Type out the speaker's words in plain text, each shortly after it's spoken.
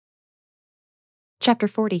Chapter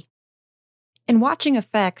 40. In watching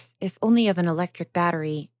effects, if only of an electric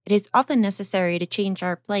battery, it is often necessary to change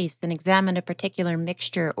our place and examine a particular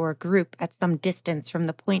mixture or group at some distance from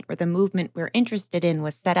the point where the movement we're interested in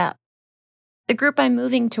was set up. The group I'm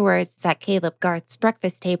moving towards is at Caleb Garth's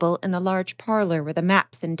breakfast table in the large parlor where the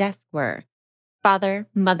maps and desk were. Father,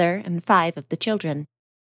 mother, and 5 of the children.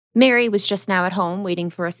 Mary was just now at home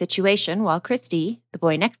waiting for a situation while Christy, the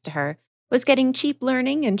boy next to her, was getting cheap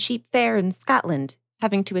learning and cheap fare in Scotland,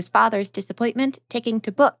 having to his father's disappointment taking to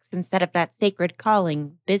books instead of that sacred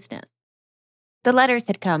calling, business. The letters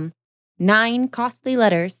had come, 9 costly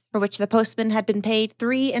letters for which the postman had been paid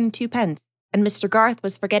 3 and 2 pence, and Mr. Garth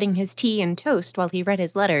was forgetting his tea and toast while he read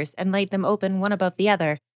his letters and laid them open one above the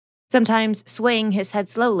other, sometimes swaying his head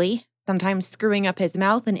slowly, sometimes screwing up his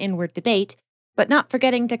mouth in inward debate, but not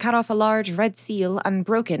forgetting to cut off a large red seal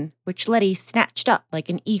unbroken, which Letty snatched up like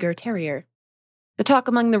an eager terrier. The talk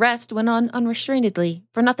among the rest went on unrestrainedly,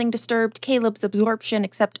 for nothing disturbed Caleb's absorption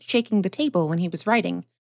except shaking the table when he was writing.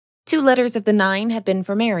 2 letters of the 9 had been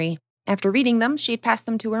for Mary. After reading them, she had passed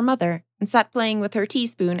them to her mother, and sat playing with her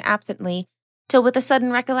teaspoon absently, till with a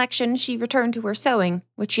sudden recollection she returned to her sewing,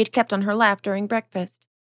 which she had kept on her lap during breakfast.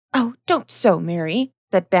 "Oh, don't sew, Mary,"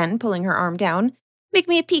 said Ben, pulling her arm down. "Make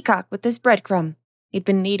me a peacock with this breadcrumb." He'd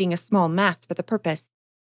been kneading a small mass for the purpose.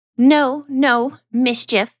 No,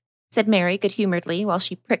 mischief," said Mary good-humoredly while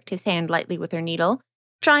she pricked his hand lightly with her needle.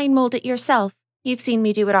 "Try and mold it yourself. You've seen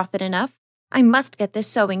me do it often enough. I must get this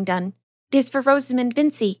sewing done. It is for Rosamond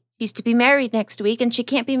Vincy. She's to be married next week, and she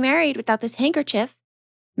can't be married without this handkerchief."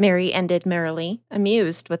 Mary ended merrily,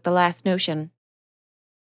 amused with the last notion.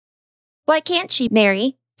 "Why can't she,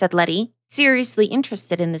 Mary?" said Letty, seriously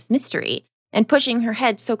interested in this mystery, and pushing her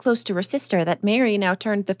head so close to her sister that Mary now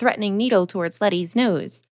turned the threatening needle towards Letty's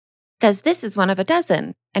nose. "'Cause this is one of a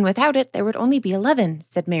dozen, and without it there would only be 11,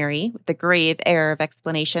 said Mary, with a grave air of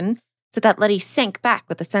explanation, so that Letty sank back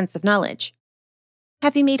with a sense of knowledge.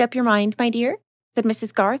 "Have you made up your mind, my dear?" said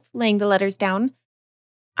Mrs. Garth, laying the letters down.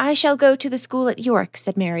 "I shall go to the school at York,"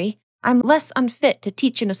 said Mary. "I'm less unfit to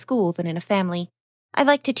teach in a school than in a family. I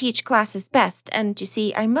like to teach classes best, and, you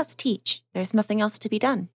see, I must teach. There's nothing else to be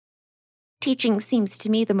done." "Teaching seems to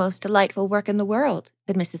me the most delightful work in the world,"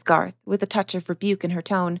 said Mrs. Garth, with a touch of rebuke in her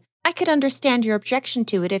tone. "I could understand your objection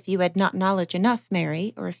to it if you had not knowledge enough,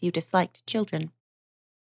 Mary, or if you disliked children."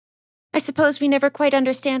 "I suppose we never quite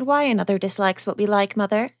understand why another dislikes what we like,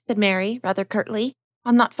 Mother," said Mary, rather curtly.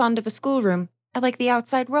 "I'm not fond of a schoolroom. I like the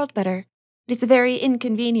outside world better. It is a very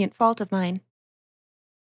inconvenient fault of mine."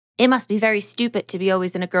 "It must be very stupid to be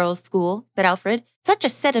always in a girls' school," said Alfred. "Such a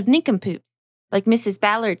set of nincompoops, like Mrs.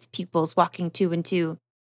 Ballard's pupils walking 2 and 2.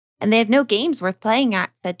 "And they have no games worth playing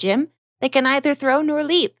at," said Jim. "They can neither throw nor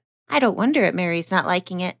leap. I don't wonder at Mary's not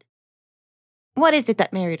liking it." "What is it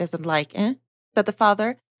that Mary doesn't like, eh?" said the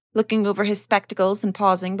father, looking over his spectacles and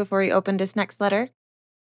pausing before he opened his next letter.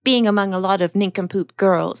 "Being among a lot of nincompoop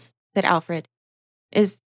girls," said Alfred.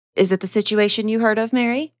 Is it the situation you heard of,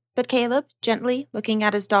 Mary?" said Caleb, gently, looking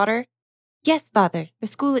at his daughter. "Yes, father, the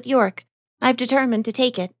school at York. I've determined to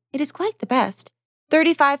take it. It is quite the best.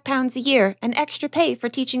 £35 a year, and extra pay for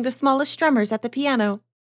teaching the smallest strummers at the piano."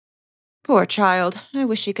 "Poor child, I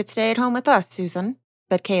wish she could stay at home with us, Susan,"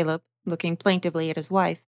 said Caleb, looking plaintively at his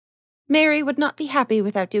wife. "Mary would not be happy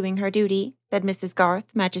without doing her duty," said Mrs.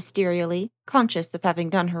 Garth magisterially, conscious of having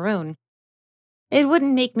done her own. "It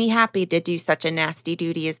wouldn't make me happy to do such a nasty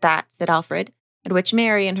duty as that," said Alfred, at which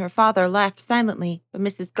Mary and her father laughed silently, but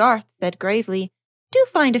Mrs. Garth said gravely, "Do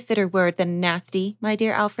find a fitter word than nasty, my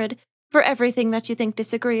dear Alfred, for everything that you think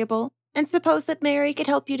disagreeable, and suppose that Mary could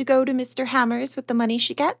help you to go to Mr. Hammer's with the money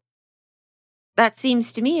she gets." "That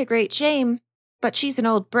seems to me a great shame. But she's an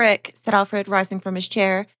old brick," said Alfred, rising from his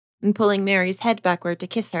chair and pulling Mary's head backward to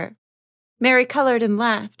kiss her. Mary colored and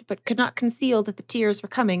laughed, but could not conceal that the tears were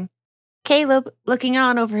coming. Caleb, looking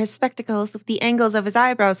on over his spectacles with the angles of his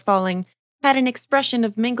eyebrows falling, had an expression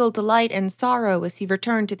of mingled delight and sorrow as he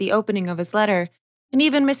returned to the opening of his letter, and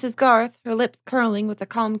even Mrs. Garth, her lips curling with a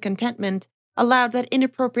calm contentment, allowed that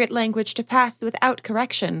inappropriate language to pass without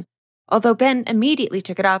correction, although Ben immediately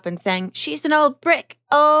took it up and sang, "She's an old brick,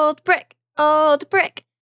 old brick, old brick,"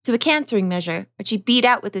 to a cancering measure, which he beat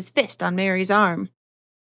out with his fist on Mary's arm.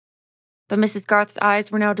 But Mrs. Garth's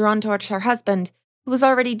eyes were now drawn towards her husband, who was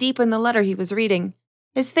already deep in the letter he was reading.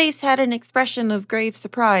 His face had an expression of grave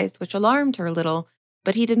surprise, which alarmed her a little,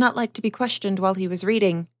 but he did not like to be questioned while he was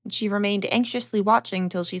reading, and she remained anxiously watching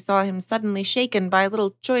till she saw him suddenly shaken by a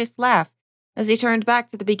little joyous laugh as he turned back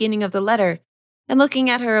to the beginning of the letter, and looking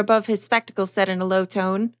at her above his spectacles said in a low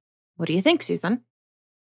tone, "What do you think, Susan?"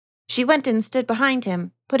 She went and stood behind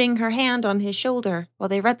him, putting her hand on his shoulder while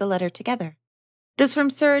they read the letter together. It was from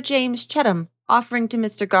Sir James Chettam, offering to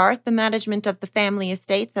Mr. Garth the management of the family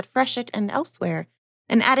estates at Freshitt and elsewhere,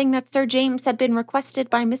 and adding that Sir James had been requested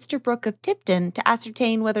by Mr. Brooke of Tipton to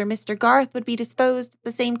ascertain whether Mr. Garth would be disposed at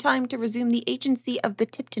the same time to resume the agency of the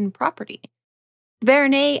Tipton property. The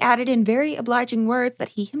baronet added in very obliging words that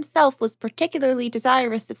he himself was particularly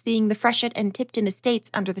desirous of seeing the Freshitt and Tipton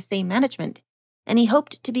estates under the same management, and he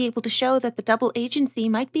hoped to be able to show that the double agency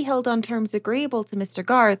might be held on terms agreeable to Mr.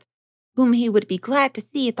 Garth, whom he would be glad to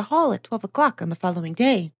see at the Hall at 12 o'clock on the following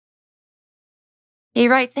day. "He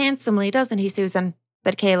writes handsomely, doesn't he, Susan?"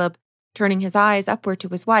 said Caleb, turning his eyes upward to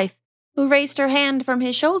his wife, who raised her hand from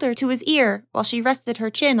his shoulder to his ear while she rested her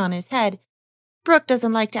chin on his head. "Brooke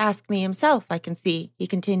doesn't like to ask me himself, I can see," he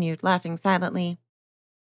continued, laughing silently.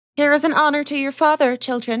 "Here is an honor to your father,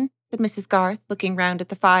 children," said Mrs. Garth, looking round at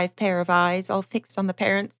the 5 pair of eyes, all fixed on the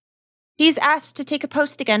parents. "He's asked to take a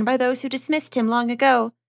post again by those who dismissed him long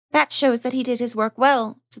ago. That shows that he did his work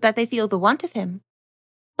well, so that they feel the want of him."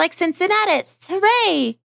 "Like Cincinnatus!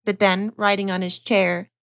 Hooray!" said Ben, riding on his chair,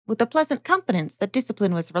 with a pleasant confidence that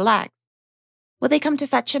discipline was relaxed. "Will they come to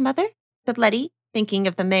fetch him, Mother?" said Letty, thinking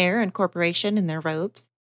of the mayor and corporation in their robes.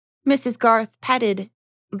 Mrs. Garth patted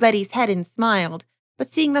Letty's head and smiled,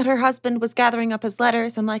 but seeing that her husband was gathering up his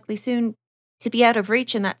letters and likely soon to be out of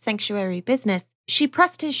reach in that sanctuary business, she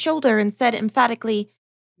pressed his shoulder and said emphatically,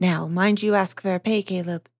 "Now, mind you ask fair pay,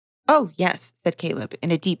 Caleb." "Oh, yes," said Caleb,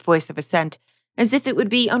 in a deep voice of assent, as if it would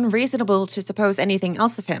be unreasonable to suppose anything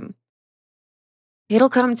else of him. "It'll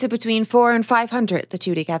come to between 400 and 500, the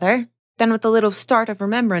two together." Then with a little start of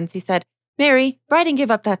remembrance, he said, "Mary, write and give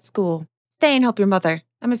up that school. Stay and help your mother.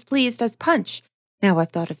 I'm as pleased as Punch, now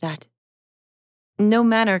I've thought of that." No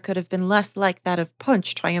manner could have been less like that of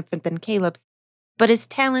Punch triumphant than Caleb's, but his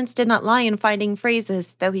talents did not lie in finding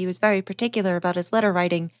phrases, though he was very particular about his letter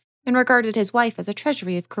writing, and regarded his wife as a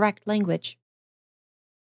treasury of correct language.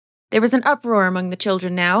 There was an uproar among the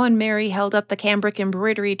children now, and Mary held up the cambric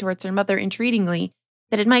embroidery towards her mother entreatingly,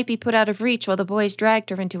 that it might be put out of reach while the boys dragged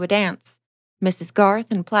her into a dance. Mrs.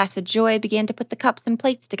 Garth and placid Joy began to put the cups and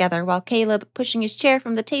plates together, while Caleb, pushing his chair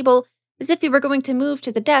from the table as if he were going to move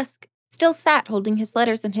to the desk, still sat holding his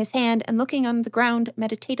letters in his hand and looking on the ground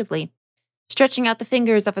meditatively, stretching out the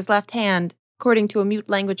fingers of his left hand, according to a mute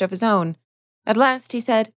language of his own. At last he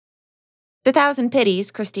said, "The 1,000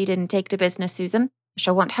 pities Christy didn't take to business, Susan. I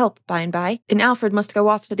shall want help by and by, and Alfred must go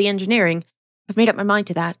off to the engineering. I've made up my mind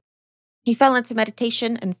to that." He fell into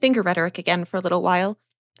meditation and finger rhetoric again for a little while,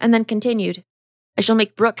 and then continued, "I shall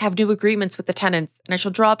make Brooke have new agreements with the tenants, and I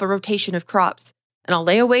shall draw up a rotation of crops, and I'll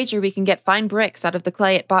lay a wager we can get fine bricks out of the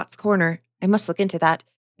clay at Bott's Corner. I must look into that.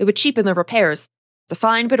 It would cheapen the repairs. It's a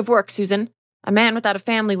fine bit of work, Susan. A man without a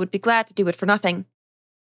family would be glad to do it for nothing."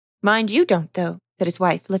 "Mind you don't, though," said his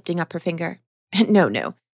wife, lifting up her finger.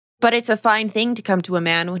 No. But it's a fine thing to come to a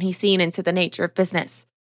man when he's seen into the nature of business.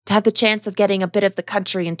 To have the chance of getting a bit of the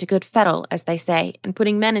country into good fettle, as they say, and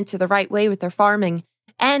putting men into the right way with their farming,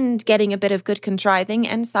 and getting a bit of good contriving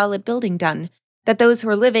and solid building done, that those who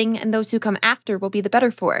are living and those who come after will be the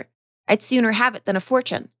better for. I'd sooner have it than a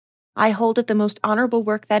fortune. I hold it the most honorable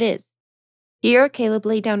work that is." Here Caleb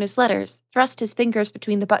laid down his letters, thrust his fingers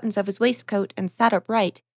between the buttons of his waistcoat, and sat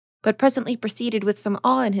upright, but presently proceeded with some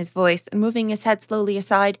awe in his voice, and moving his head slowly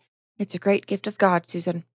aside, "It's a great gift of God,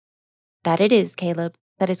 Susan." "That it is, Caleb,"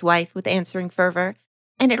 said his wife with answering fervor,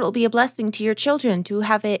 "and it will be a blessing to your children to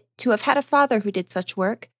have had a father who did such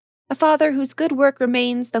work, a father whose good work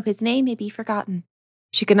remains though his name may be forgotten."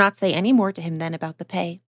 She could not say any more to him then about the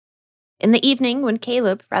pay. In the evening, when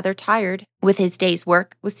Caleb, rather tired with his day's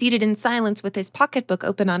work, was seated in silence with his pocketbook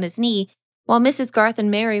open on his knee, while Mrs. Garth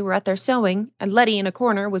and Mary were at their sewing, and Letty in a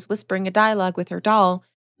corner was whispering a dialogue with her doll,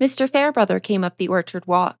 Mr. Fairbrother came up the orchard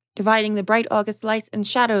walk, dividing the bright August lights and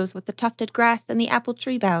shadows with the tufted grass and the apple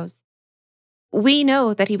tree boughs. We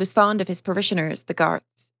know that he was fond of his parishioners, the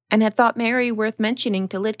Garths, and had thought Mary worth mentioning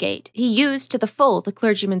to Lydgate. He used to the full the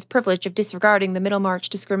clergyman's privilege of disregarding the Middlemarch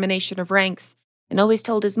discrimination of ranks, and always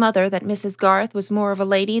told his mother that Mrs. Garth was more of a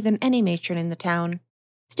lady than any matron in the town.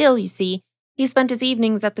 Still, you see, he spent his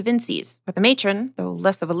evenings at the Vinceys, where the matron, though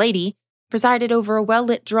less of a lady, presided over a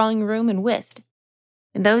well-lit drawing-room and whist.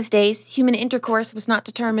 In those days, human intercourse was not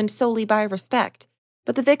determined solely by respect,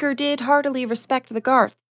 but the vicar did heartily respect the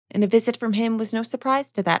Garths, and a visit from him was no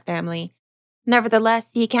surprise to that family.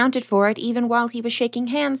 Nevertheless, he accounted for it even while he was shaking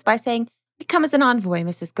hands by saying, "I come as an envoy,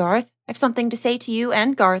 Mrs. Garth. I've something to say to you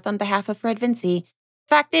and Garth on behalf of Fred Vincey.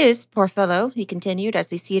 Fact is, poor fellow," he continued as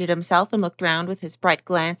he seated himself and looked round with his bright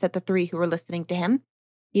glance at the 3 who were listening to him,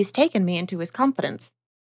 "he's taken me into his confidence."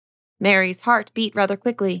 Mary's heart beat rather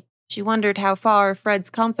quickly. She wondered how far Fred's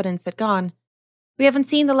confidence had gone. We haven't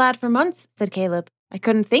seen the lad for months, said Caleb. I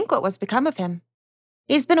couldn't think what was become of him.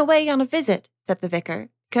 He's been away on a visit, said the vicar,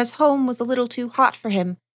 because home was a little too hot for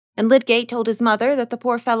him, and Lydgate told his mother that the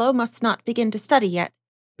poor fellow must not begin to study yet.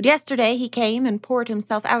 But yesterday he came and poured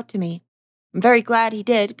himself out to me. I'm very glad he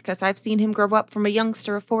did, because I've seen him grow up from a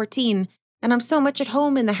youngster of 14, and I'm so much at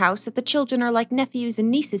home in the house that the children are like nephews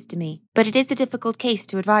and nieces to me. But it is a difficult case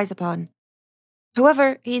to advise upon.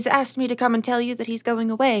 However, he's asked me to come and tell you that he's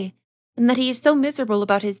going away, and that he is so miserable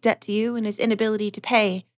about his debt to you and his inability to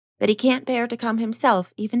pay, that he can't bear to come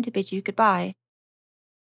himself even to bid you goodbye.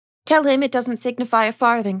 Tell him it doesn't signify a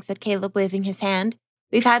farthing, said Caleb, waving his hand.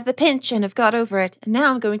 We've had the pinch and have got over it, and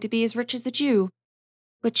now I'm going to be as rich as a Jew.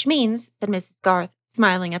 Which means, said Mrs. Garth,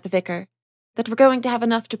 smiling at the vicar, that we're going to have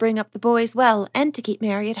enough to bring up the boys well and to keep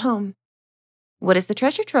Mary at home. What is the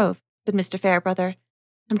treasure trove? Said Mr. Fairbrother.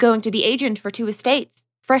 I'm going to be agent for 2 estates,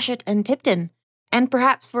 Freshitt and Tipton, and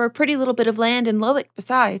perhaps for a pretty little bit of land in Lowick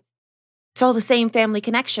besides. It's all the same family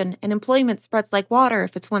connection, and employment spreads like water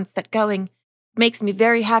if it's once set going. It makes me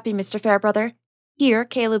very happy, Mr. Fairbrother. Here,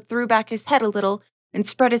 Caleb threw back his head a little and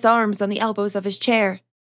spread his arms on the elbows of his chair.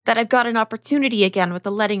 That I've got an opportunity again with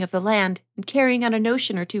the letting of the land and carrying out a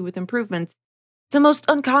notion or 2 with improvements. It's a most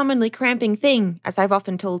uncommonly cramping thing, as I've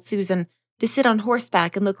often told Susan, to sit on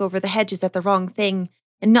horseback and look over the hedges at the wrong thing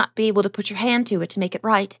and not be able to put your hand to it to make it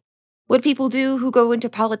right. What people do who go into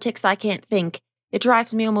politics I can't think. It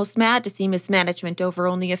drives me almost mad to see mismanagement over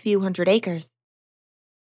only a few 100 acres.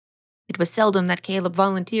 It was seldom that Caleb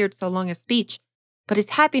volunteered so long a speech, but his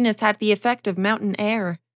happiness had the effect of mountain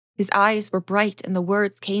air. His eyes were bright, and the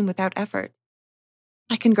words came without effort.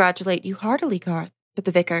 I congratulate you heartily, Garth, said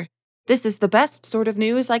the vicar. This is the best sort of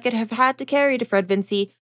news I could have had to carry to Fred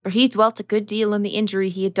Vincy, for he dwelt a good deal on the injury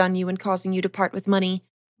he had done you in causing you to part with money,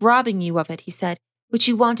 robbing you of it, he said, which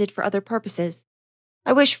you wanted for other purposes.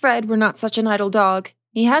 I wish Fred were not such an idle dog.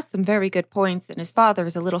 He has some very good points, and his father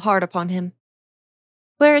is a little hard upon him.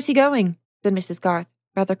 Where is he going? Said Mrs. Garth,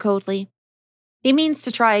 rather coldly. He means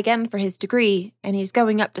to try again for his degree, and he's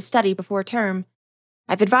going up to study before term.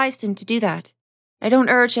 I've advised him to do that. I don't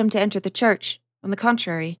urge him to enter the church, on the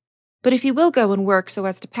contrary. But if he will go and work so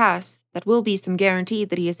as to pass, that will be some guarantee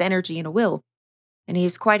that he has energy and a will. And he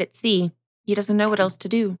is quite at sea. He doesn't know what else to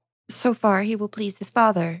do. So far he will please his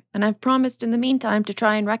father, and I've promised in the meantime to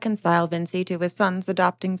try and reconcile Vincy to his son's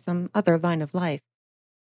adopting some other line of life.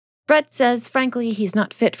 Fred says, frankly, he's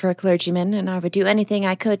not fit for a clergyman, and I would do anything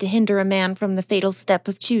I could to hinder a man from the fatal step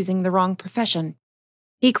of choosing the wrong profession.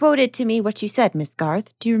 He quoted to me what you said, Miss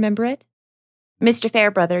Garth. Do you remember it? Mr.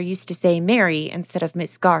 Fairbrother used to say Mary instead of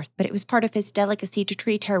Miss Garth, but it was part of his delicacy to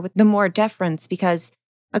treat her with the more deference because,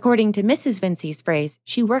 according to Mrs. Vincy's phrase,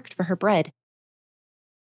 she worked for her bread.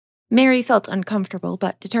 Mary felt uncomfortable,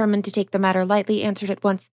 but determined to take the matter lightly, answered at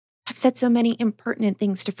once, I've said so many impertinent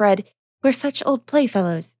things to Fred. We're such old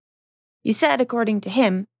playfellows. You said, according to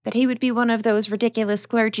him, that he would be one of those ridiculous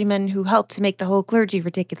clergymen who helped to make the whole clergy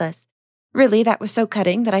ridiculous. Really, that was so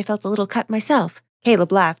cutting that I felt a little cut myself.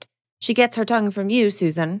 Caleb laughed. She gets her tongue from you,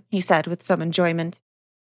 Susan, he said with some enjoyment.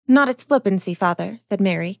 Not its flippancy, father, said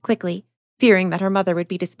Mary, quickly, fearing that her mother would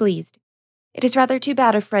be displeased. It is rather too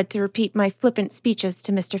bad of Fred to repeat my flippant speeches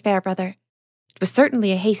to Mr. Fairbrother. It was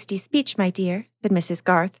certainly a hasty speech, my dear, said Mrs.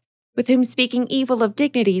 Garth, with whom speaking evil of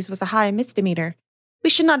dignities was a high misdemeanor. We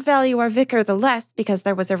should not value our vicar the less because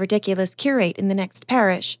there was a ridiculous curate in the next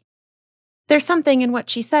parish. There's something in what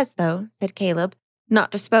she says, though, said Caleb,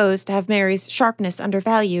 not disposed to have Mary's sharpness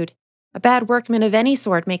undervalued. A bad workman of any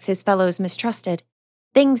sort makes his fellows mistrusted.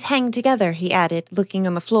 Things hang together, he added, looking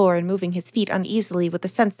on the floor and moving his feet uneasily with the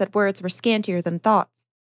sense that words were scantier than thoughts.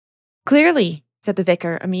 Clearly, said the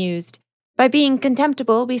vicar, amused. By being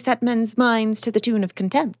contemptible, we set men's minds to the tune of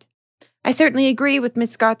contempt. I certainly agree with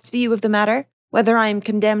Miss Garth's view of the matter, whether I am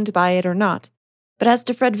condemned by it or not. But as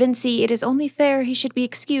to Fred Vincy, it is only fair he should be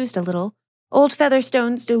excused a little. Old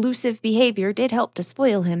Featherstone's delusive behavior did help to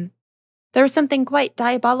spoil him. There is something quite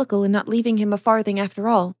diabolical in not leaving him a farthing after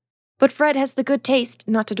all. But Fred has the good taste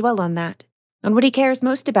not to dwell on that. And what he cares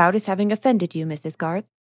most about is having offended you, Mrs. Garth.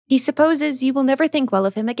 He supposes you will never think well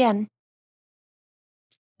of him again.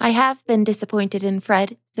 I have been disappointed in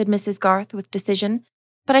Fred, said Mrs. Garth with decision,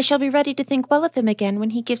 but I shall be ready to think well of him again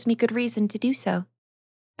when he gives me good reason to do so.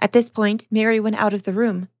 At this point, Mary went out of the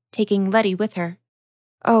room, taking Letty with her.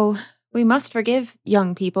 Oh, we must forgive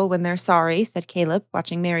young people when they're sorry, said Caleb,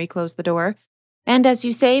 watching Mary close the door. And as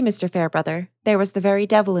you say, Mr. Fairbrother, there was the very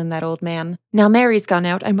devil in that old man. Now Mary's gone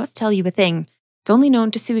out, I must tell you a thing. It's only known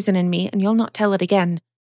to Susan and me, and you'll not tell it again.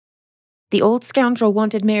 The old scoundrel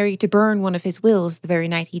wanted Mary to burn one of his wills the very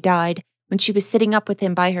night he died, when she was sitting up with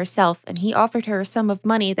him by herself, and he offered her a sum of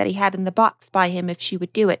money that he had in the box by him if she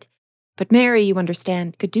would do it. But Mary, you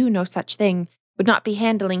understand, could do no such thing, would not be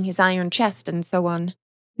handling his iron chest, and so on.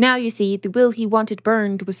 Now, you see, the will he wanted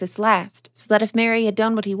burned was his last, so that if Mary had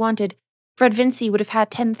done what he wanted, Fred Vincey would have had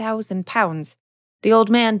 £10,000. The old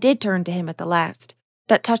man did turn to him at the last.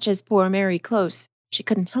 That touches poor Mary close. She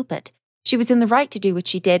couldn't help it. She was in the right to do what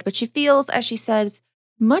she did, but she feels, as she says,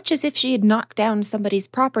 much as if she had knocked down somebody's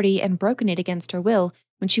property and broken it against her will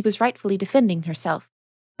when she was rightfully defending herself.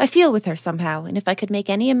 I feel with her somehow, and if I could make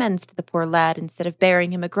any amends to the poor lad instead of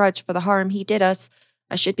bearing him a grudge for the harm he did us,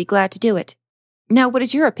 I should be glad to do it. Now, what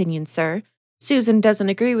is your opinion, sir? Susan doesn't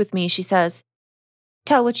agree with me, she says.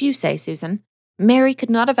 Tell what you say, Susan. Mary could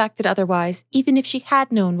not have acted otherwise, even if she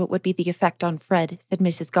had known what would be the effect on Fred, said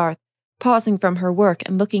Mrs. Garth, pausing from her work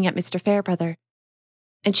and looking at Mr. Fairbrother.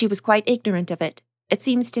 And she was quite ignorant of it. It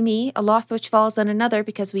seems to me a loss which falls on another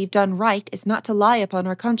because we've done right is not to lie upon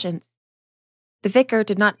our conscience. The vicar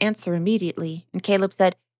did not answer immediately, and Caleb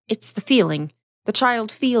said, It's the feeling. The child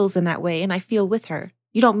feels in that way, and I feel with her.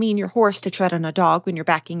 You don't mean your horse to tread on a dog when you're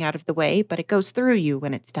backing out of the way, but it goes through you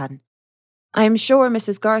when it's done. I am sure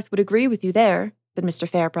Mrs. Garth would agree with you there, said Mr.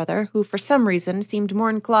 Fairbrother, who for some reason seemed more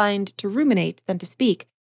inclined to ruminate than to speak.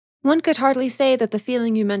 One could hardly say that the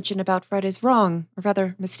feeling you mention about Fred is wrong, or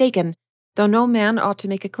rather mistaken, though no man ought to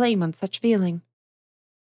make a claim on such feeling.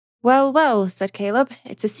 Well, well, said Caleb,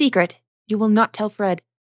 it's a secret. You will not tell Fred.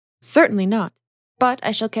 Certainly not. But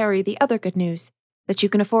I shall carry the other good news, that you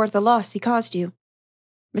can afford the loss he caused you.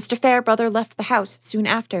 Mr. Fairbrother left the house soon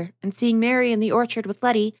after, and seeing Mary in the orchard with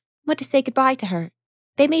Letty, went to say goodbye to her.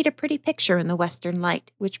 They made a pretty picture in the western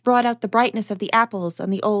light, which brought out the brightness of the apples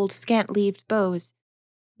on the old scant-leaved boughs.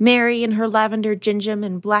 Mary in her lavender gingham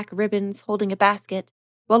and black ribbons holding a basket,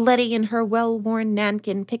 while Letty in her well-worn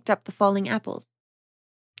nankin picked up the falling apples.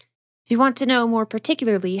 If you want to know more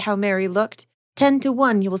particularly how Mary looked, 10 to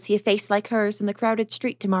 1 you will see a face like hers in the crowded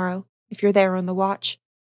street tomorrow, if you're there on the watch.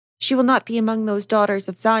 She will not be among those daughters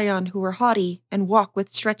of Zion who are haughty and walk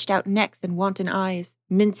with stretched-out necks and wanton eyes,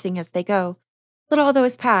 mincing as they go. Let all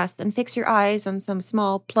those pass, and fix your eyes on some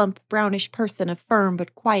small, plump, brownish person of firm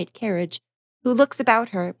but quiet carriage, who looks about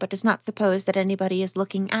her but does not suppose that anybody is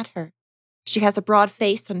looking at her. She has a broad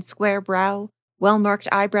face and square brow, well-marked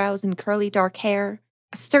eyebrows and curly dark hair,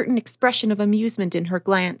 a certain expression of amusement in her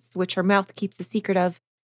glance, which her mouth keeps a secret of,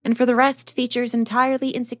 and for the rest features entirely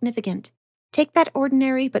insignificant. Take that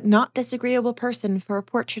ordinary but not disagreeable person for a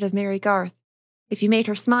portrait of Mary Garth. If you made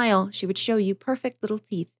her smile, she would show you perfect little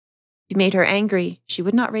teeth. If you made her angry, she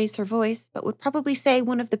would not raise her voice, but would probably say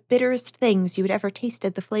one of the bitterest things you had ever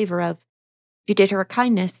tasted the flavor of. If you did her a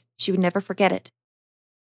kindness, she would never forget it.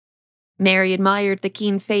 Mary admired the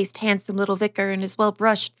keen-faced, handsome little vicar in his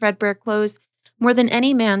well-brushed, threadbare clothes more than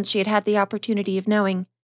any man she had had the opportunity of knowing.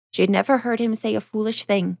 She had never heard him say a foolish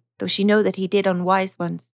thing, though she knew that he did unwise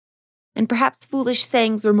ones. And perhaps foolish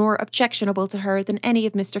sayings were more objectionable to her than any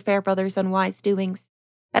of Mr. Fairbrother's unwise doings.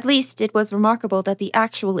 At least it was remarkable that the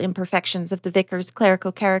actual imperfections of the vicar's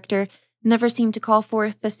clerical character never seemed to call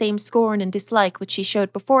forth the same scorn and dislike which she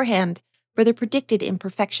showed beforehand for the predicted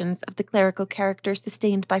imperfections of the clerical character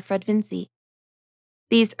sustained by Fred Vincey.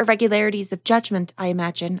 These irregularities of judgment, I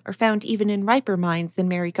imagine, are found even in riper minds than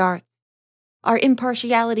Mary Garth's. Our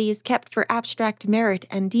impartiality is kept for abstract merit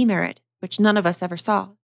and demerit, which none of us ever saw.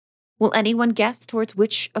 Will anyone guess towards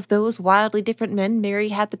which of those wildly different men Mary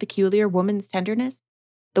had the peculiar woman's tenderness?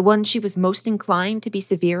 The one she was most inclined to be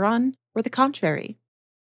severe on, or the contrary?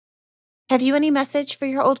 Have you any message for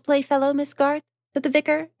your old playfellow, Miss Garth? Said the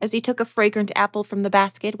vicar, as he took a fragrant apple from the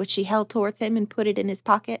basket which she held towards him and put it in his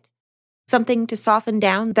pocket. Something to soften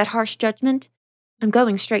down that harsh judgment? I'm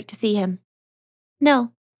going straight to see him.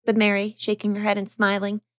 No, said Mary, shaking her head and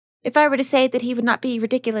smiling. If I were to say that he would not be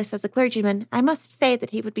ridiculous as a clergyman, I must say that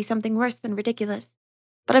he would be something worse than ridiculous.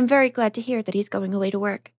 But I'm very glad to hear that he's going away to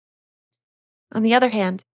work. On the other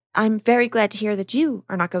hand, I'm very glad to hear that you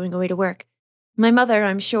are not going away to work. My mother,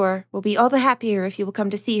 I'm sure, will be all the happier if you will come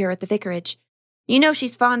to see her at the vicarage. You know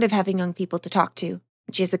she's fond of having young people to talk to,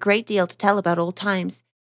 and she has a great deal to tell about old times.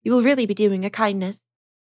 You will really be doing a kindness.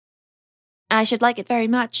 I should like it very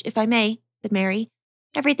much, if I may, said Mary.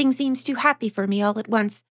 Everything seems too happy for me all at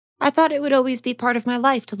once. I thought it would always be part of my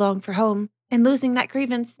life to long for home, and losing that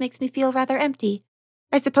grievance makes me feel rather empty.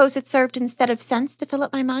 I suppose it served instead of sense to fill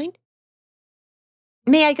up my mind?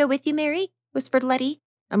 May I go with you, Mary? Whispered Letty,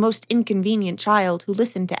 a most inconvenient child who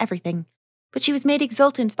listened to everything. But she was made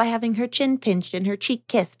exultant by having her chin pinched and her cheek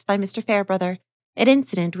kissed by Mr. Fairbrother, an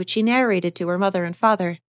incident which she narrated to her mother and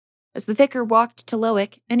father. As the vicar walked to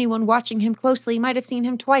Lowick, anyone watching him closely might have seen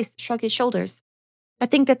him twice shrug his shoulders. I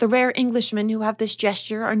think that the rare Englishmen who have this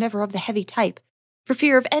gesture are never of the heavy type. For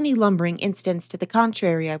fear of any lumbering instance to the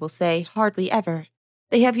contrary, I will say, hardly ever.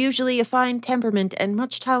 They have usually a fine temperament and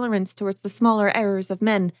much tolerance towards the smaller errors of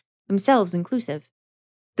men, themselves inclusive.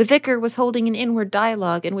 The vicar was holding an inward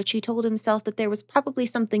dialogue in which he told himself that there was probably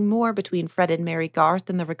something more between Fred and Mary Garth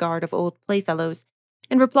than the regard of old playfellows,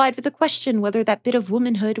 and replied with a question whether that bit of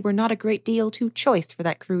womanhood were not a great deal too choice for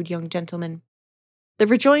that crude young gentleman. The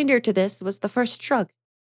rejoinder to this was the first shrug.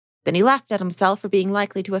 Then he laughed at himself for being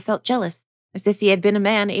likely to have felt jealous, as if he had been a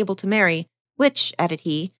man able to marry, which, added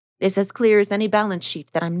he, is as clear as any balance sheet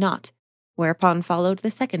that I'm not, whereupon followed the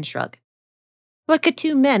second shrug. What could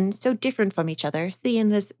two men, so different from each other, see in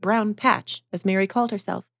this brown patch, as Mary called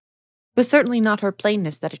herself? It was certainly not her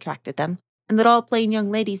plainness that attracted them, and let all plain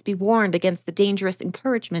young ladies be warned against the dangerous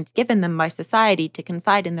encouragement given them by society to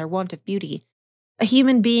confide in their want of beauty. A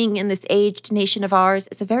human being in this aged nation of ours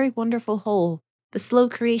is a very wonderful whole, the slow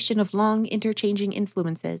creation of long interchanging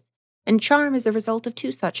influences, and charm is a result of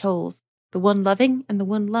two such wholes, the one loving and the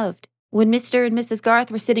one loved. When Mr. and Mrs.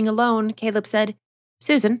 Garth were sitting alone, Caleb said,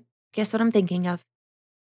 "Susan, guess what I'm thinking of."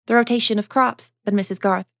 "The rotation of crops," said Mrs.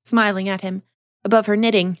 Garth, smiling at him, above her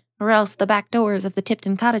knitting, or else the back doors of the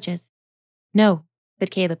Tipton cottages. "No,"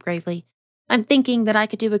 said Caleb gravely. "I'm thinking that I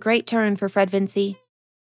could do a great turn for Fred Vincy.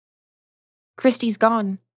 Christy's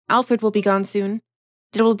gone. Alfred will be gone soon.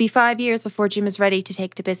 It will be 5 years before Jim is ready to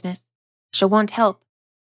take to business. I shall want help.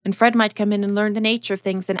 And Fred might come in and learn the nature of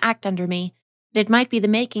things and act under me, and it might be the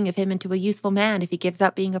making of him into a useful man if he gives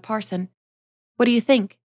up being a parson. What do you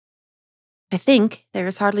think?" "I think there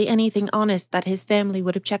is hardly anything honest that his family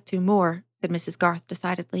would object to more," said Mrs. Garth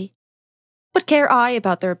decidedly. "What care I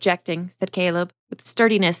about their objecting?" said Caleb, with the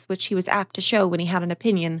sturdiness which he was apt to show when he had an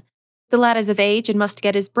opinion. "The lad is of age and must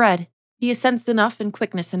get his bread. He has sense enough and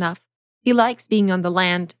quickness enough. He likes being on the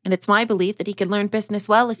land, and it's my belief that he could learn business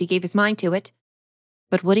well if he gave his mind to it."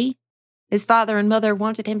 "But would he? His father and mother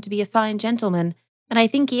wanted him to be a fine gentleman, and I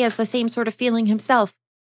think he has the same sort of feeling himself.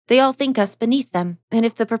 They all think us beneath them, and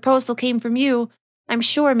if the proposal came from you, I'm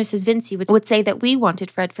sure Mrs. Vincy would say that we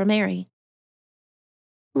wanted Fred for Mary."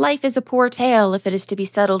 "Life is a poor tale if it is to be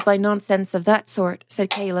settled by nonsense of that sort,"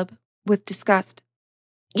 said Caleb, with disgust.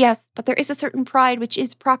 "Yes, but there is a certain pride which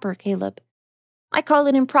is proper, Caleb. I call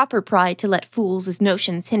it improper pride to let fools'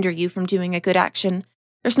 notions hinder you from doing a good action.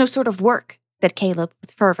 There's no sort of work," said Caleb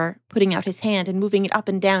with fervour, putting out his hand and moving it up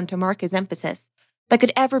and down to mark his emphasis, "that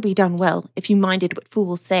could ever be done well if you minded what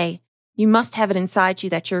fools say. You must have it inside you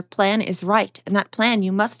that your plan is right, and that plan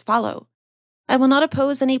you must follow." "I will not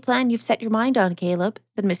oppose any plan you've set your mind on, Caleb,"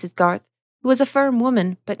 said Mrs. Garth, who was a firm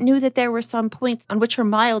woman, but knew that there were some points on which her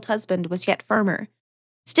mild husband was yet firmer.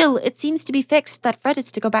 "Still, it seems to be fixed that Fred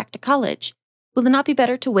is to go back to college. Will it not be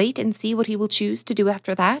better to wait and see what he will choose to do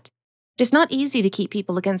after that? It is not easy to keep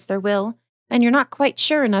people against their will, and you're not quite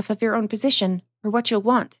sure enough of your own position, or what you'll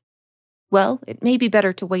want. Well, it may be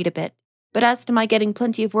better to wait a bit, but as to my getting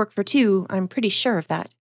plenty of work for two, I'm pretty sure of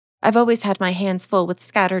that. I've always had my hands full with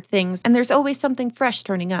scattered things, and there's always something fresh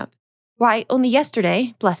turning up. Why, only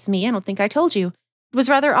yesterday, bless me, I don't think I told you. It was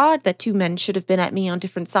rather odd that two men should have been at me on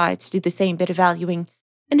different sides to do the same bit of valuing.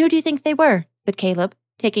 And who do you think they were?" said Caleb,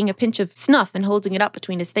 taking a pinch of snuff and holding it up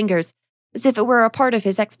between his fingers, as if it were a part of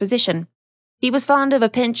his exposition. He was fond of a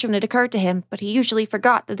pinch when it occurred to him, but he usually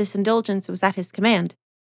forgot that this indulgence was at his command.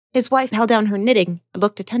 His wife held down her knitting and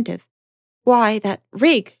looked attentive. "Why, that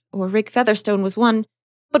Rigg, or Rigg Featherstone, was one,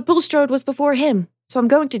 but Bulstrode was before him, so I'm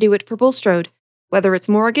going to do it for Bulstrode. Whether it's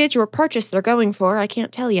mortgage or purchase they're going for, I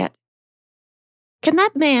can't tell yet." "Can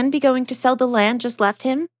that man be going to sell the land just left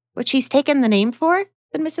him, which he's taken the name for?"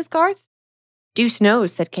 said Mrs. Garth. "Deuce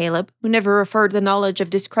knows," said Caleb, who never referred the knowledge of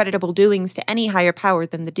discreditable doings to any higher power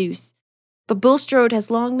than the deuce. "But Bulstrode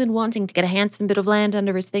has long been wanting to get a handsome bit of land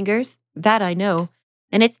under his fingers, that I know,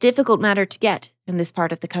 and it's a difficult matter to get in this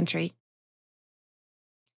part of the country."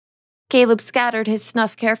 Caleb scattered his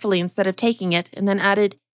snuff carefully instead of taking it, and then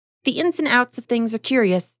added, "The ins and outs of things are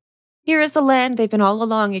curious. Here is the land they've been all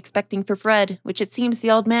along expecting for Fred, which it seems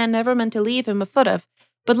the old man never meant to leave him a foot of,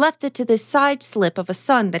 but left it to this side slip of a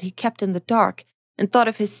son that he kept in the dark, and thought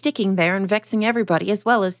of his sticking there and vexing everybody as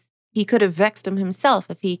well as he could have vexed him himself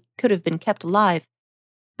if he could have been kept alive.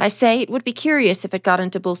 I say, it would be curious if it got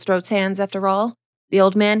into Bulstrode's hands after all. The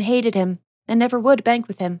old man hated him, and never would bank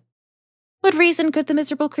with him." "What reason could the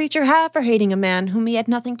miserable creature have for hating a man whom he had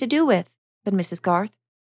nothing to do with?" said Mrs. Garth.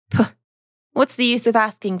 "Pooh! What's the use of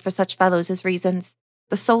asking for such fellows as reasons?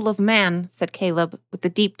 The soul of man," said Caleb, with the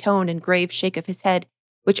deep tone and grave shake of his head,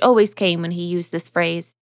 which always came when he used this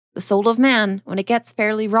phrase. "The soul of man, when it gets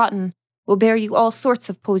fairly rotten, will bear you all sorts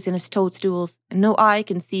of poisonous toadstools, and no eye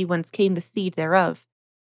can see whence came the seed thereof.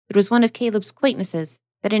 It was one of Caleb's quaintnesses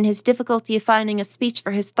that in his difficulty of finding a speech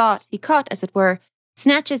for his thought, he caught, as it were,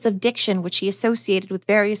 snatches of diction which he associated with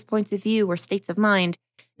various points of view or states of mind,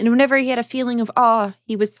 and whenever he had a feeling of awe,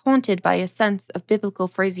 he was haunted by a sense of biblical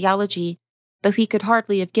phraseology, though he could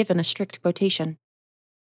hardly have given a strict quotation.